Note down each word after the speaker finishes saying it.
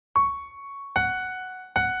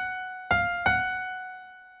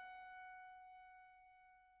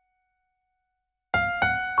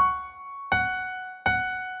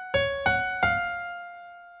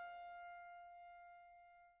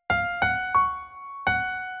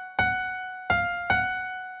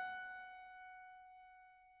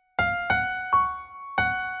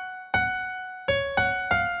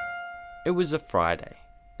It was a Friday,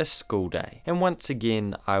 a school day, and once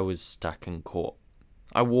again I was stuck in court.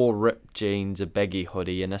 I wore ripped jeans, a baggy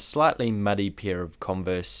hoodie, and a slightly muddy pair of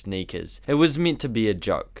Converse sneakers. It was meant to be a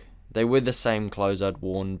joke. They were the same clothes I'd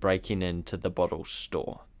worn breaking into the bottle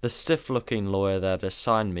store. The stiff-looking lawyer that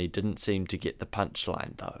assigned me didn't seem to get the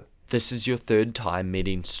punchline, though. "This is your third time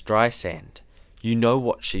meeting Streisand. You know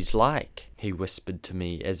what she's like," he whispered to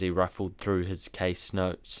me as he ruffled through his case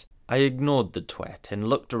notes. I ignored the twat and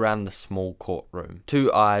looked around the small courtroom.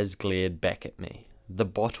 Two eyes glared back at me. The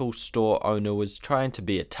bottle store owner was trying to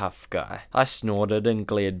be a tough guy. I snorted and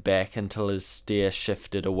glared back until his stare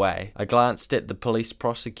shifted away. I glanced at the police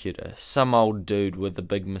prosecutor, some old dude with a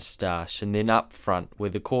big moustache, and then up front where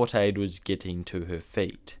the court aide was getting to her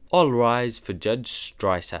feet. "All rise for Judge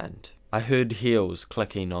Streisand." I heard heels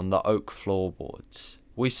clicking on the oak floorboards.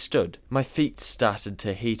 We stood. My feet started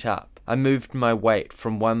to heat up. I moved my weight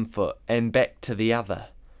from one foot and back to the other.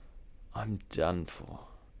 I'm done for.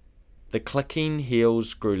 The clicking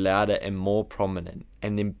heels grew louder and more prominent,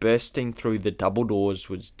 and then bursting through the double doors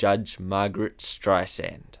was Judge Margaret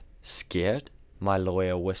Streisand. "Scared?" my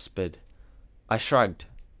lawyer whispered. I shrugged.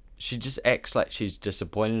 She just acts like she's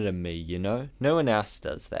disappointed in me, you know? No one else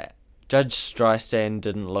does that. Judge Streisand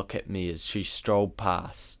didn't look at me as she strolled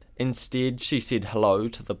past. Instead, she said hello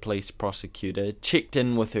to the police prosecutor, checked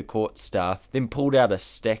in with her court staff, then pulled out a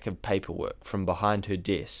stack of paperwork from behind her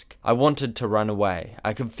desk. I wanted to run away.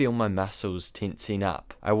 I could feel my muscles tensing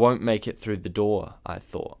up. I won't make it through the door, I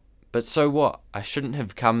thought. But so what? I shouldn't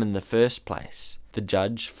have come in the first place. The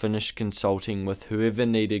judge finished consulting with whoever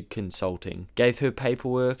needed consulting, gave her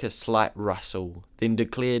paperwork a slight rustle, then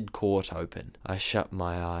declared court open. I shut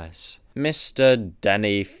my eyes. "Mr.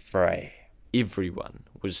 Danny Frey." Everyone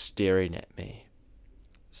was staring at me.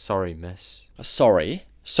 "Sorry, miss." "Sorry?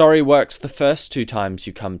 Sorry works the first 2 times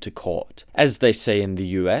you come to court. As they say in the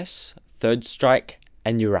US, third strike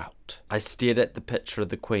and you're out." I stared at the picture of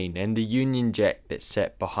the Queen and the Union Jack that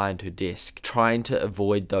sat behind her desk, trying to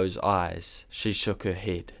avoid those eyes. She shook her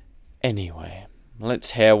head. "Anyway,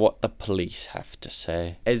 let's hear what the police have to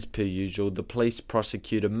say." As per usual, the police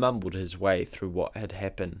prosecutor mumbled his way through what had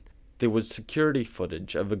happened. There was security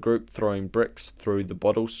footage of a group throwing bricks through the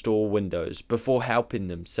bottle store windows before helping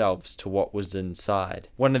themselves to what was inside.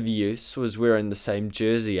 One of the youths was wearing the same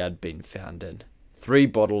jersey I'd been found in. 3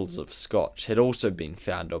 bottles of scotch had also been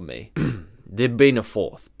found on me. There'd been a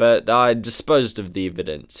 4th, but I disposed of the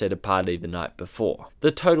evidence at a party the night before.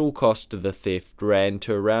 The total cost of the theft ran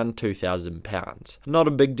to around £2,000. Not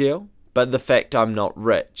a big deal, but the fact I'm not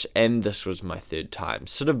rich, and this was my 3rd time,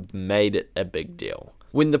 sort of made it a big deal.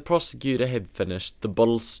 When the prosecutor had finished, the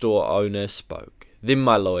bottle store owner spoke. Then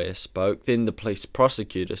my lawyer spoke, then the police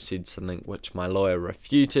prosecutor said something which my lawyer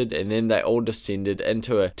refuted, and then they all descended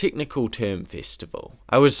into a technical term festival.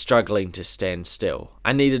 I was struggling to stand still.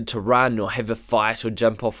 I needed to run or have a fight or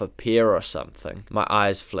jump off a pier or something. My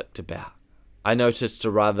eyes flicked about. I noticed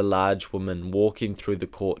a rather large woman walking through the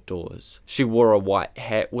court doors. She wore a white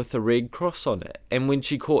hat with a red cross on it, and when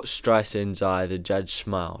she caught Streisand's eye, the judge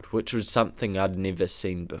smiled, which was something I'd never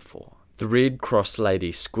seen before. The Red Cross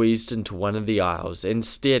lady squeezed into one of the aisles and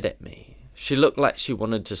stared at me. She looked like she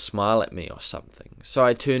wanted to smile at me or something, so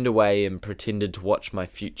I turned away and pretended to watch my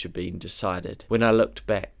future being decided. When I looked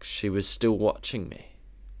back, she was still watching me.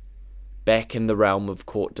 Back in the realm of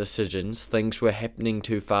court decisions, things were happening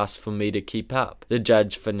too fast for me to keep up. The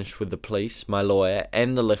judge finished with the police, my lawyer,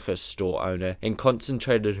 and the liquor store owner, and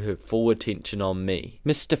concentrated her full attention on me.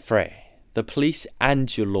 "Mr. Frey, the police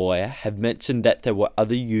and your lawyer have mentioned that there were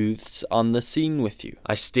other youths on the scene with you."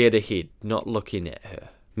 I stared ahead, not looking at her.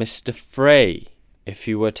 "Mr. Frey, if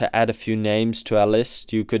you were to add a few names to our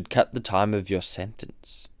list, you could cut the time of your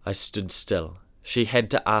sentence." I stood still. She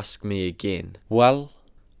had to ask me again. "Well,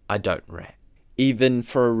 I don't rat." "Even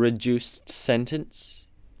for a reduced sentence?"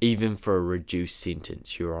 "Even for a reduced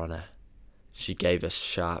sentence, Your Honour." She gave a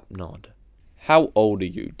sharp nod. "How old are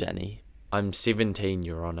you, Danny?" "I'm 17,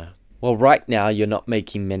 Your Honour." "Well, right now you're not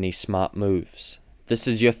making many smart moves. This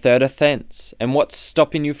is your 3rd offence, and what's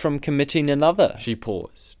stopping you from committing another?" She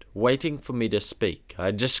paused, waiting for me to speak.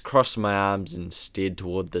 I just crossed my arms and stared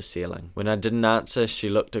toward the ceiling. When I didn't answer, she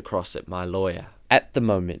looked across at my lawyer. "At the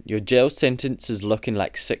moment, your jail sentence is looking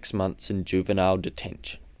like 6 months in juvenile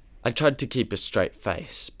detention." I tried to keep a straight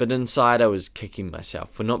face, but inside I was kicking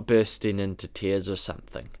myself for not bursting into tears or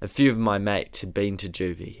something. A few of my mates had been to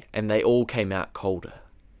juvie, and they all came out colder.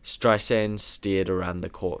 Streisand stared around the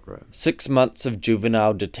courtroom. 6 months of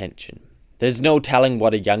juvenile detention. There's no telling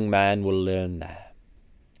what a young man will learn there.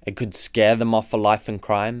 It could scare them off a life in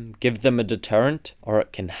crime, give them a deterrent, or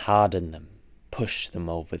it can harden them, push them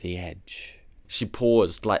over the edge. She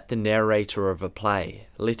paused like the narrator of a play,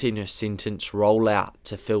 letting her sentence roll out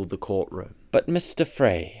to fill the courtroom. "But Mr.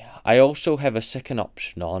 Frey, I also have a second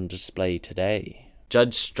option on display today."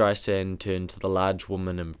 Judge Streisand turned to the large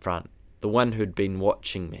woman in front, the one who'd been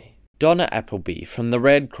watching me. "Donna Appleby from the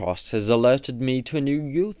Red Cross has alerted me to a new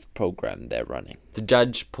youth program they're running." The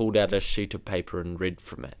judge pulled out a sheet of paper and read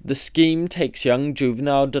from it. "The scheme takes young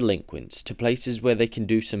juvenile delinquents to places where they can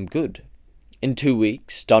do some good. In 2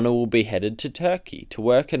 weeks, Donna will be headed to Turkey to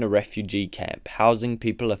work in a refugee camp housing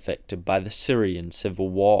people affected by the Syrian civil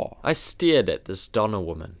war." I stared at this Donna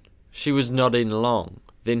woman. She was nodding along.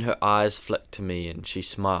 Then her eyes flicked to me and she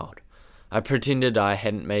smiled. I pretended I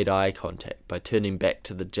hadn't made eye contact by turning back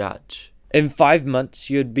to the judge. "In 5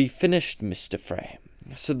 months you'd be finished, Mr. Frey.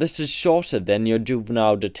 So this is shorter than your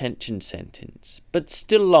juvenile detention sentence, but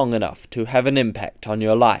still long enough to have an impact on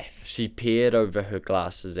your life." She peered over her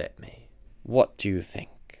glasses at me. "What do you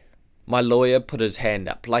think?" My lawyer put his hand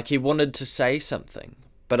up like he wanted to say something,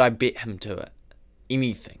 but I bet him to it.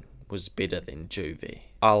 Anything was better than juvie.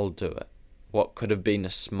 "I'll do it." What could have been a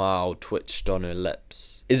smile twitched on her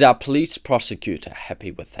lips. "Is our police prosecutor happy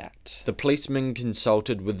with that?" The policeman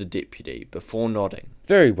consulted with the deputy before nodding.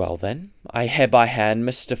 "Very well then. I hereby hand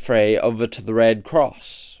Mr. Frey over to the Red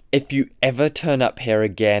Cross. If you ever turn up here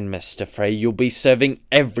again, Mr. Frey, you'll be serving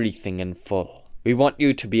everything in full. We want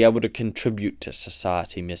you to be able to contribute to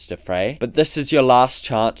society, Mr. Frey, but this is your last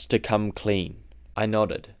chance to come clean." I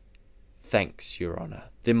nodded. "Thanks, Your Honour."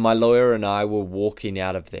 Then my lawyer and I were walking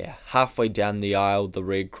out of there. Halfway down the aisle, the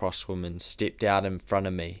Red Cross woman stepped out in front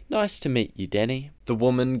of me. "Nice to meet you, Danny." The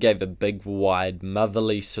woman gave a big, wide,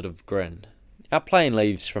 motherly sort of grin. "Our plane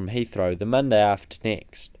leaves from Heathrow the Monday after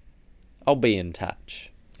next. I'll be in touch."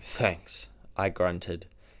 "Thanks," I grunted.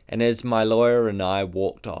 And as my lawyer and I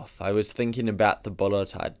walked off, I was thinking about the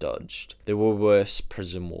bullet I'd dodged. There were worse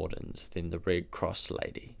prison wardens than the Red Cross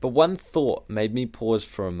lady. But one thought made me pause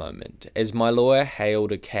for a moment as my lawyer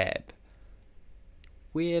hailed a cab.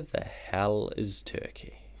 Where the hell is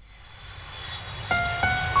Turkey?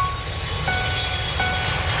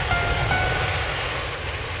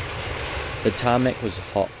 The tarmac was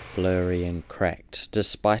hot, blurry and cracked,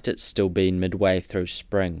 despite it still being midway through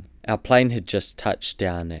spring. Our plane had just touched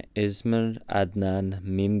down at Izmir Adnan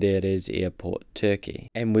Menderes Airport, Turkey,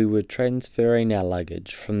 and we were transferring our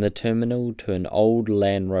luggage from the terminal to an old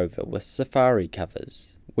Land Rover with safari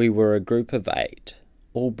covers. We were a group of 8,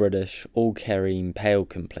 all British, all carrying pale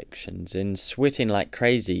complexions, and sweating like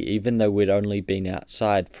crazy even though we'd only been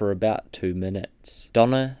outside for about 2 minutes.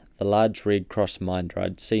 Donna, the large Red Cross minder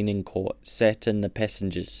I'd seen in court, sat in the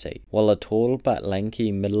passenger's seat, while a tall but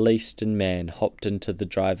lanky Middle Eastern man hopped into the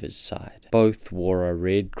driver's side. Both wore a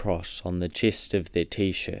Red Cross on the chest of their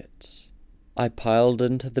t-shirts. I piled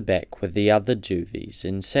into the back with the other juvies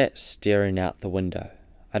and sat staring out the window.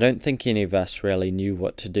 I don't think any of us really knew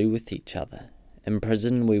what to do with each other. In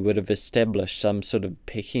prison we would have established some sort of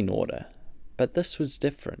pecking order. But this was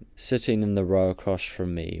different. Sitting in the row across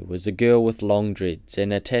from me was a girl with long dreads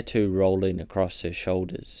and a tattoo rolling across her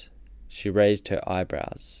shoulders. She raised her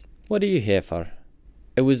eyebrows. "What are you here for?"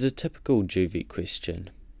 It was a typical juvie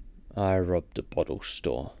question. "I robbed a bottle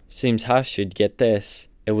store." "Seems harsh you'd get this."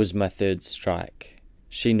 It was my 3rd strike.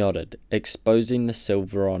 She nodded, exposing the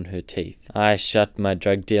silver on her teeth. "I shot my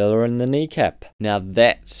drug dealer in the kneecap." "Now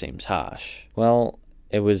that seems harsh." "Well,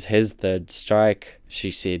 it was his 3rd strike,"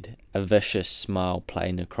 she said, a vicious smile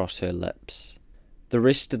playing across her lips. The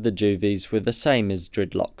rest of the juvies were the same as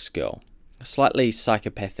Dreadlock's girl, slightly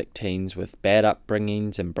psychopathic teens with bad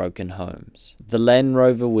upbringings and broken homes. The Land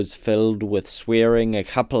Rover was filled with swearing, a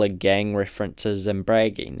couple of gang references and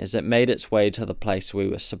bragging as it made its way to the place we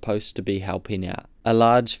were supposed to be helping out. A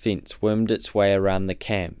large fence wormed its way around the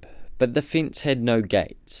camp, but the fence had no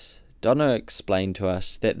gates. Donna explained to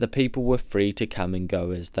us that the people were free to come and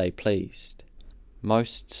go as they pleased.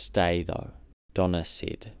 "Most stay though," Donna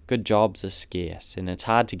said. "Good jobs are scarce, and it's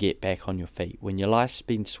hard to get back on your feet when your life's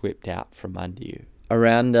been swept out from under you."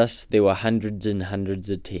 Around us there were hundreds and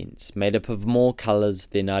hundreds of tents, made up of more colours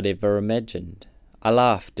than I'd ever imagined. I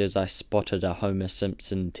laughed as I spotted a Homer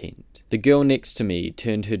Simpson tent. The girl next to me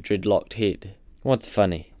turned her dreadlocked head. "What's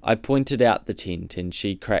funny?" I pointed out the tent and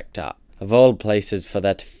she cracked up. Of all places for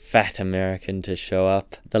that fat American to show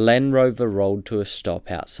up. The Land Rover rolled to a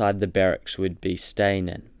stop outside the barracks we'd be staying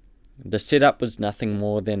in. The setup was nothing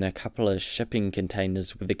more than a couple of shipping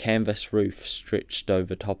containers with a canvas roof stretched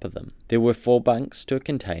over top of them. There were 4 bunks to a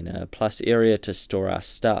container, plus area to store our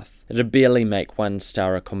stuff. It'd barely make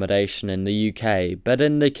 1-star accommodation in the UK, but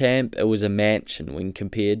in the camp it was a mansion when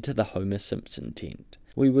compared to the Homer Simpson tent.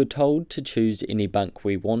 We were told to choose any bunk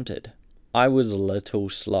we wanted. I was a little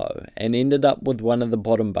slow and ended up with one of the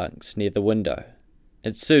bottom bunks near the window.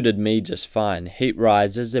 It suited me just fine. Heat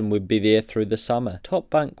rises and we'd be there through the summer. Top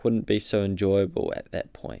bunk wouldn't be so enjoyable at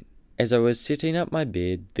that point. As I was setting up my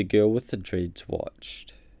bed, the girl with the dreads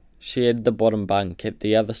watched. She had the bottom bunk at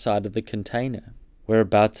the other side of the container.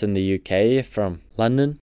 Whereabouts in the UK are you from?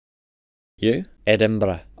 London? You?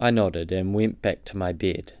 Edinburgh. I nodded and went back to my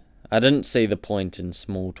bed. I didn't see the point in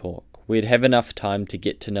small talk. We'd have enough time to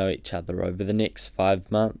get to know each other over the next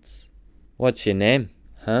 5 months. What's your name?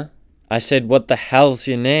 Huh? I said, what the hell's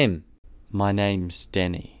your name? My name's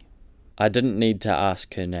Danny. I didn't need to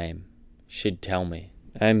ask her name. She'd tell me.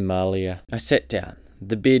 I'm Malia. I sat down.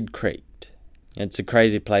 The bed creaked. It's a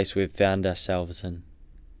crazy place we've found ourselves in.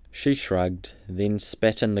 She shrugged, then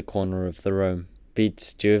spat in the corner of the room.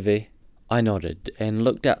 Beats Juvie. I nodded and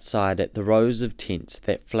looked outside at the rows of tents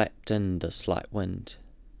that flapped in the slight wind.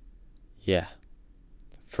 Yeah,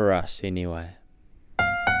 for us anyway.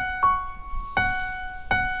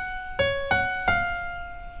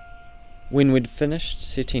 When we'd finished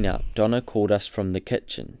setting up, Donna called us from the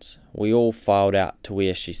kitchens. We all filed out to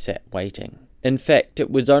where she sat waiting. In fact,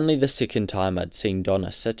 it was only the second time I'd seen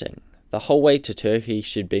Donna sitting. The whole way to Turkey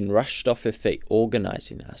she'd been rushed off her feet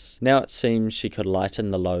organising us. Now it seems she could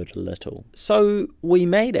lighten the load a little. So, we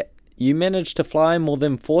made it. You managed to fly more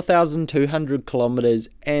than 4,200 kilometres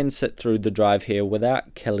and sit through the drive here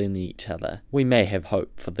without killing each other. We may have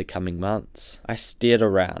hope for the coming months. I stared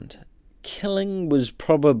around. Killing was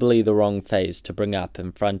probably the wrong phase to bring up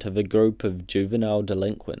in front of a group of juvenile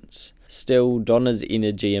delinquents. Still, Donna's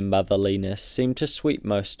energy and motherliness seemed to sweep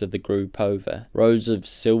most of the group over. Rows of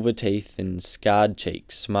silver teeth and scarred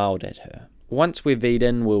cheeks smiled at her. Once we've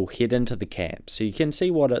eaten, we'll head into the camp so you can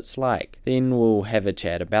see what it's like. Then we'll have a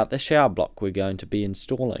chat about the shower block we're going to be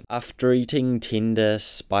installing. After eating tender,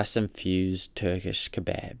 spice-infused Turkish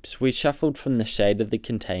kebabs, we shuffled from the shade of the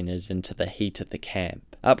containers into the heat of the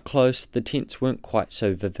camp. Up close, the tents weren't quite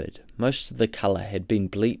so vivid. Most of the colour had been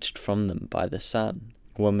bleached from them by the sun.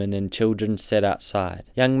 Women and children sat outside.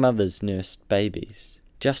 Young mothers nursed babies.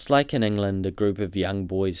 Just like in England, a group of young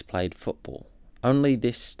boys played football. Only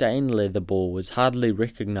their stained leather ball was hardly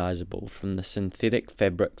recognisable from the synthetic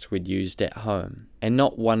fabrics we'd used at home, and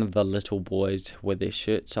not one of the little boys with their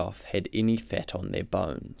shirts off had any fat on their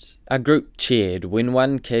bones. Our group cheered when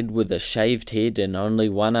one kid with a shaved head and only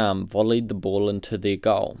one arm volleyed the ball into their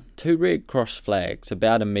goal. 2 Red Cross flags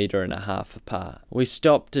about 1.5 meters apart. We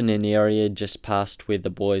stopped in an area just past where the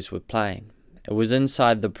boys were playing. It was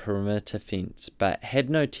inside the perimeter fence, but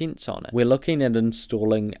had no tents on it. We're looking at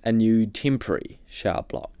installing a new temporary shower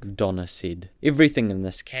block, Donna said. Everything in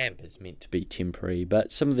this camp is meant to be temporary,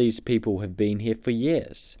 but some of these people have been here for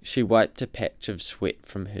years. She wiped a patch of sweat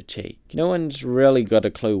from her cheek. No one's really got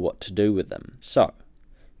a clue what to do with them. So,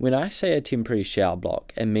 when I say a temporary shower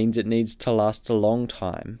block, it means it needs to last a long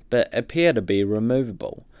time, but appear to be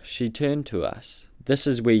removable. She turned to us. This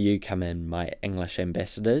is where you come in, my English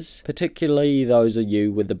ambassadors, particularly those of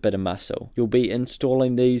you with a bit of muscle. You'll be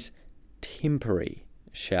installing these temporary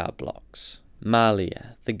shower blocks.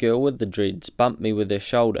 Malia, the girl with the dreads, bumped me with her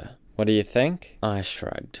shoulder. What do you think? I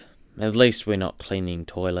shrugged. At least we're not cleaning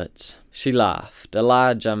toilets. She laughed, a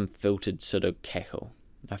large unfiltered sort of cackle.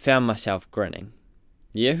 I found myself grinning.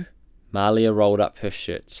 You? Malia rolled up her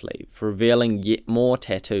shirt sleeve, revealing yet more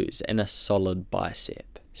tattoos and a solid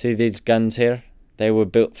bicep. See these guns here? They were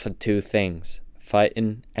built for 2 things,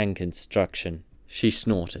 fighting and construction. She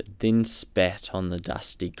snorted, then spat on the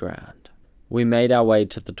dusty ground. We made our way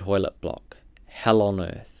to the toilet block. Hell on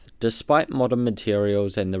earth. Despite modern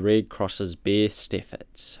materials and the Red Cross's best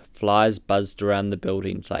efforts, flies buzzed around the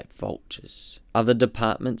buildings like vultures. Other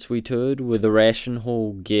departments we toured were the ration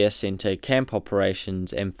hall, gear centre, camp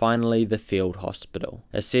operations, and finally the field hospital.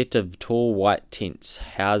 A set of tall white tents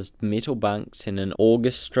housed metal bunks and an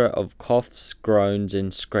orchestra of coughs, groans,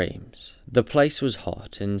 and screams. The place was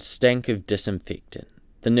hot and stank of disinfectant.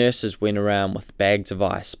 The nurses went around with bags of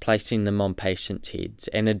ice, placing them on patients' heads,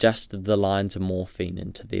 and adjusted the lines of morphine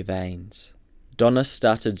into their veins. Donna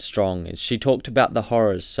started strong as she talked about the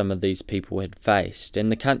horrors some of these people had faced,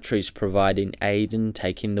 and the countries providing aid and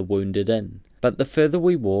taking the wounded in. But the further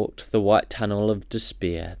we walked the white tunnel of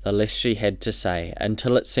despair, the less she had to say,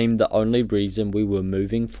 until it seemed the only reason we were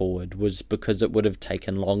moving forward was because it would have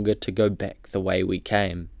taken longer to go back the way we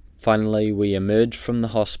came. Finally, we emerged from the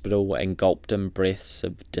hospital and gulped in breaths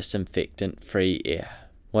of disinfectant-free air.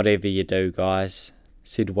 Whatever you do, guys,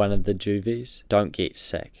 said one of the juvies, don't get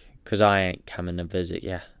sick, 'cause I ain't coming to visit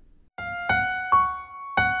ya.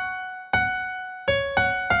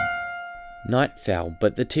 Night fell,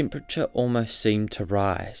 but the temperature almost seemed to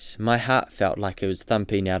rise. My heart felt like it was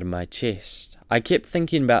thumping out of my chest. I kept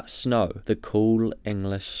thinking about snow, the cool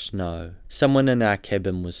English snow. Someone in our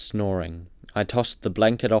cabin was snoring. I tossed the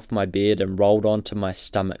blanket off my bed and rolled onto my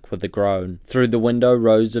stomach with a groan. Through the window,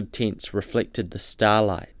 rows of tents reflected the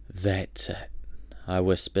starlight. "That's it," I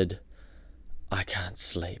whispered. "I can't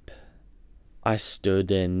sleep." I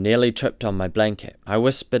stood and nearly tripped on my blanket. I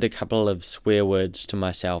whispered a couple of swear words to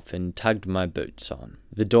myself and tugged my boots on.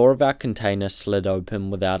 The door of our container slid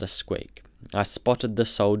open without a squeak. I spotted the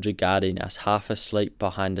soldier guarding us, half asleep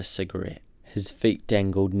behind a cigarette. His feet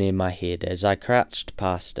dangled near my head as I crouched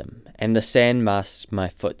past him, and the sand masked my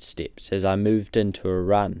footsteps as I moved into a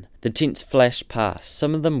run. The tents flashed past,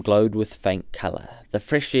 some of them glowed with faint colour. The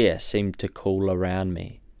fresh air seemed to cool around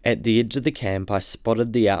me. At the edge of the camp I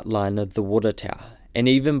spotted the outline of the water tower, and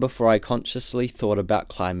even before I consciously thought about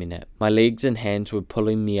climbing it, my legs and hands were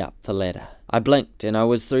pulling me up the ladder. I blinked and I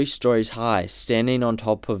was 3 stories high, standing on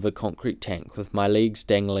top of a concrete tank with my legs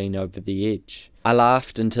dangling over the edge. I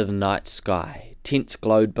laughed into the night sky. Tents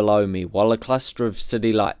glowed below me, while a cluster of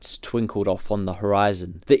city lights twinkled off on the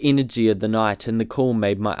horizon. The energy of the night and the cool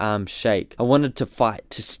made my arms shake. I wanted to fight,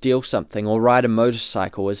 to steal something, or ride a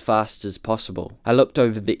motorcycle as fast as possible. I looked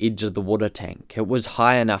over the edge of the water tank. It was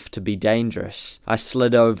high enough to be dangerous. I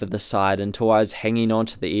slid over the side until I was hanging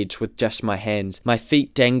onto the edge with just my hands. My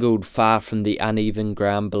feet dangled far from the uneven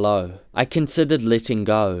ground below. I considered letting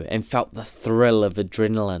go and felt the thrill of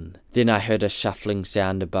adrenaline. Then I heard a shuffling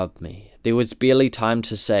sound above me. There was barely time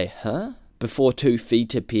to say, "Huh?" before 2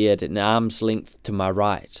 feet appeared at arm's length to my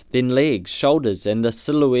right, then legs, shoulders, and the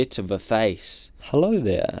silhouette of a face. "Hello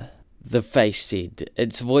there," the face said.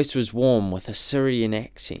 Its voice was warm with a Syrian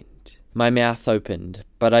accent. My mouth opened,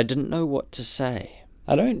 but I didn't know what to say.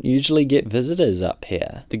 "I don't usually get visitors up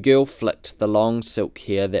here." The girl flicked the long silk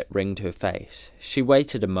hair that ringed her face. She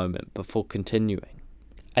waited a moment before continuing.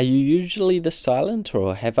 "Are you usually this silent,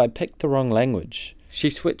 or have I picked the wrong language?" She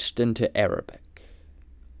switched into Arabic.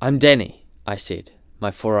 "I'm Danny," I said. My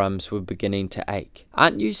forearms were beginning to ache.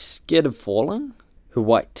 "Aren't you scared of falling?" Her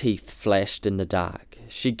white teeth flashed in the dark.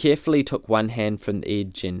 She carefully took one hand from the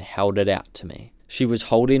edge and held it out to me. She was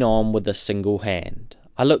holding on with a single hand.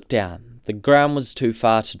 I looked down. The ground was too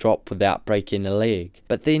far to drop without breaking a leg.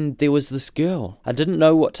 But then there was this girl. I didn't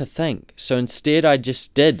know what to think, so instead I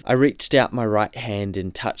just did. I reached out my right hand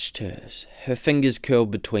and touched hers. Her fingers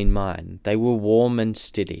curled between mine. They were warm and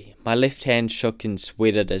steady. My left hand shook and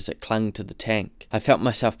sweated as it clung to the tank. I felt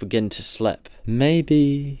myself begin to slip.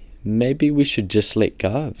 Maybe we should just let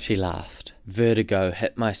go," she laughed. Vertigo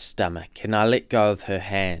hit my stomach and I let go of her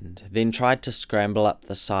hand, then tried to scramble up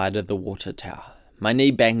the side of the water tower. My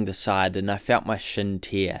knee banged the side and I felt my shin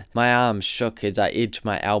tear. My arms shook as I edged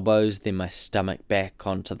my elbows, then my stomach back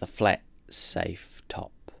onto the flat, safe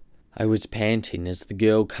top. I was panting as the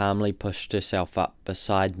girl calmly pushed herself up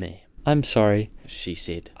beside me. "I'm sorry," she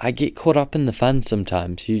said. "I get caught up in the fun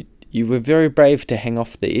sometimes. You were very brave to hang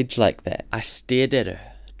off the edge like that." I stared at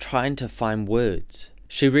her, trying to find words.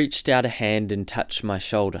 She reached out a hand and touched my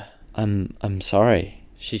shoulder. I'm sorry,"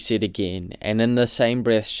 she said again, and in the same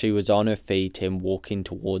breath she was on her feet and walking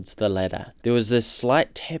towards the ladder. There was this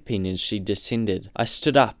slight tapping as she descended. I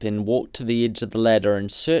stood up and walked to the edge of the ladder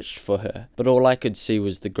and searched for her, but all I could see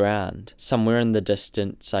was the ground. Somewhere in the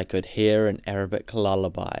distance I could hear an Arabic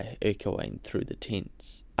lullaby echoing through the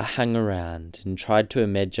tents. I hung around and tried to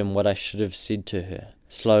imagine what I should have said to her.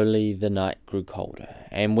 Slowly the night grew colder,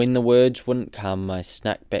 and when the words wouldn't come, I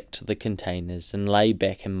snuck back to the containers and lay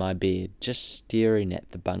back in my bed, just staring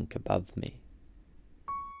at the bunk above me.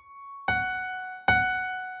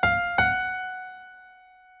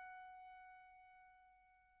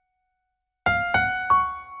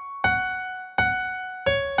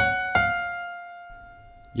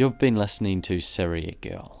 You've been listening to Syria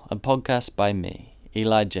Girl, a podcast by me,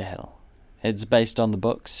 Elijah Hill. It's based on the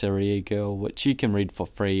book Syria Girl, which you can read for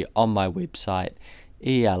free on my website,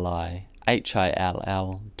 elihill.co.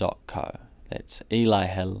 That's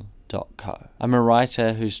elihill.co. I'm a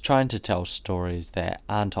writer who's trying to tell stories that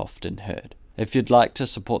aren't often heard. If you'd like to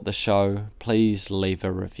support the show, please leave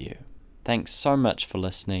a review. Thanks so much for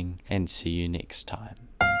listening, and see you next time.